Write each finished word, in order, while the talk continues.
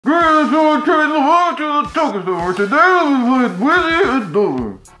Greetings and welcome to the Thoka Show. Today we with Willie and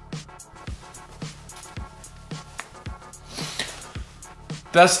Dover.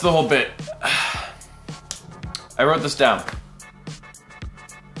 That's the whole bit. I wrote this down.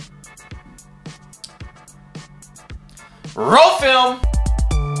 Roll film!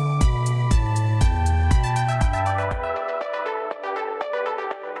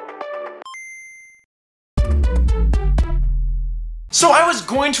 So I was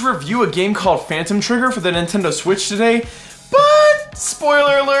going to review a game called Phantom Trigger for the Nintendo Switch today, but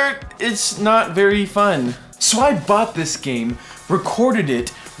spoiler alert, it's not very fun. So I bought this game, recorded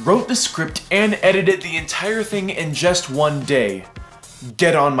it, wrote the script, and edited the entire thing in just one day.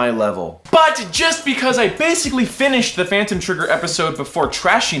 Get on my level. But just because I basically finished the Phantom Trigger episode before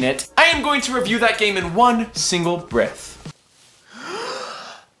trashing it, I am going to review that game in one single breath.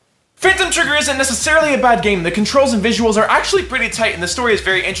 Phantom Trigger isn't necessarily a bad game. The controls and visuals are actually pretty tight, and the story is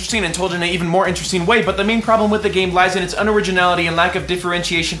very interesting and told in an even more interesting way, but the main problem with the game lies in its unoriginality and lack of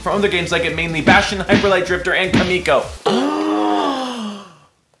differentiation from other games like it, mainly Bastion, Hyper Light Drifter, and Kamiko.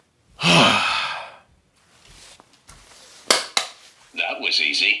 That was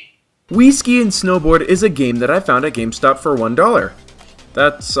easy. Ski and Snowboard is a game that I found at GameStop for $1.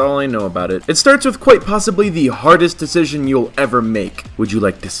 That's all I know about it. It starts with quite possibly the hardest decision you'll ever make. Would you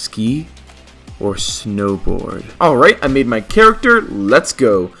like to ski or snowboard? Alright, I made my character, let's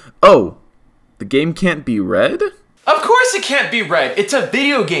go. Oh, the game can't be read? Of course it can't be read. It's a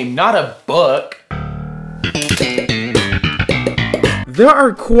video game, not a book. There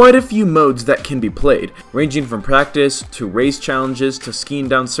are quite a few modes that can be played, ranging from practice, to race challenges, to skiing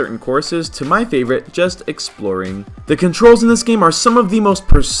down certain courses, to my favorite, just exploring. The controls in this game are some of the most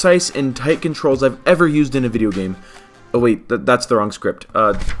precise and tight controls I've ever used in a video game. Oh wait, that's the wrong script.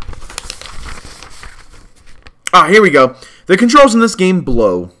 Here we go. The controls in this game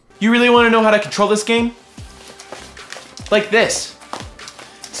blow. You really want to know how to control this game? Like this.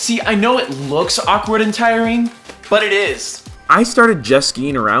 See, I know it looks awkward and tiring, but it is. I started just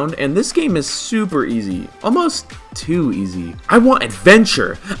skiing around, and this game is super easy. Almost too easy. I want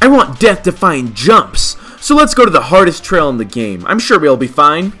adventure. I want death-defying jumps. So let's go to the hardest trail in the game. I'm sure we'll be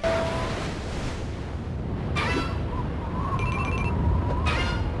fine.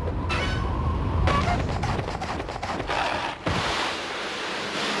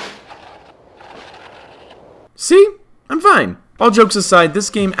 See? I'm fine. All jokes aside, this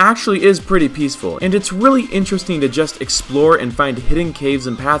game actually is pretty peaceful, and it's really interesting to just explore and find hidden caves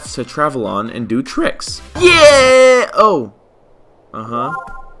and paths to travel on and do tricks. Yeah! Oh.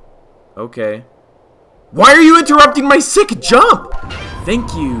 Okay. Why are you interrupting my sick jump?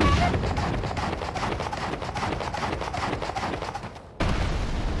 Thank you.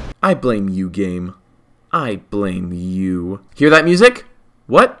 I blame you, game. I blame you. Hear that music?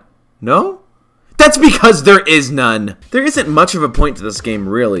 What? No? That's because there is none! There isn't much of a point to this game,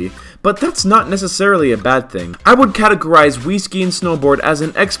 really, but that's not necessarily a bad thing. I would categorize Ski and Snowboard as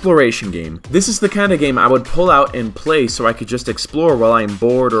an exploration game. This is the kind of game I would pull out and play so I could just explore while I'm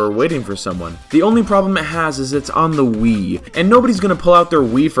bored or waiting for someone. The only problem it has is it's on the Wii, and nobody's gonna pull out their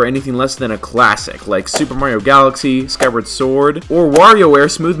Wii for anything less than a classic, like Super Mario Galaxy, Skyward Sword, or WarioWare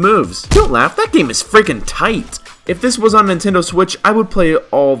Smooth Moves. Don't laugh, that game is freaking tight! If this was on Nintendo Switch, I would play it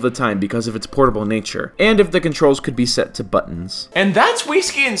all the time because of its portable nature, and if the controls could be set to buttons. And that's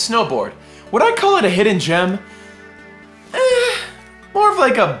Ski and Snowboard. Would I call it a hidden gem? More of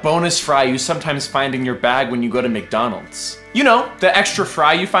like a bonus fry you sometimes find in your bag when you go to McDonald's. You know, the extra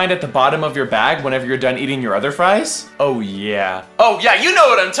fry you find at the bottom of your bag whenever you're done eating your other fries? Oh yeah. Oh yeah, you know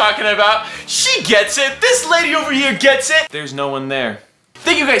what I'm talking about. She gets it. This lady over here gets it. There's no one there.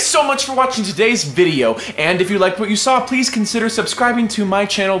 Thank you guys so much for watching today's video, and if you liked what you saw, please consider subscribing to my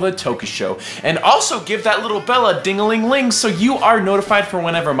channel, The Thoka Show, and also give that little bell a ding-a-ling-ling so you are notified for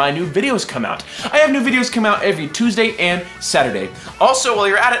whenever my new videos come out. I have new videos come out every Tuesday and Saturday. Also, while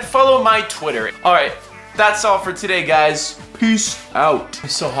you're at it, follow my Twitter. Alright, that's all for today, guys. Peace out.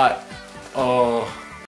 It's so hot. Oh.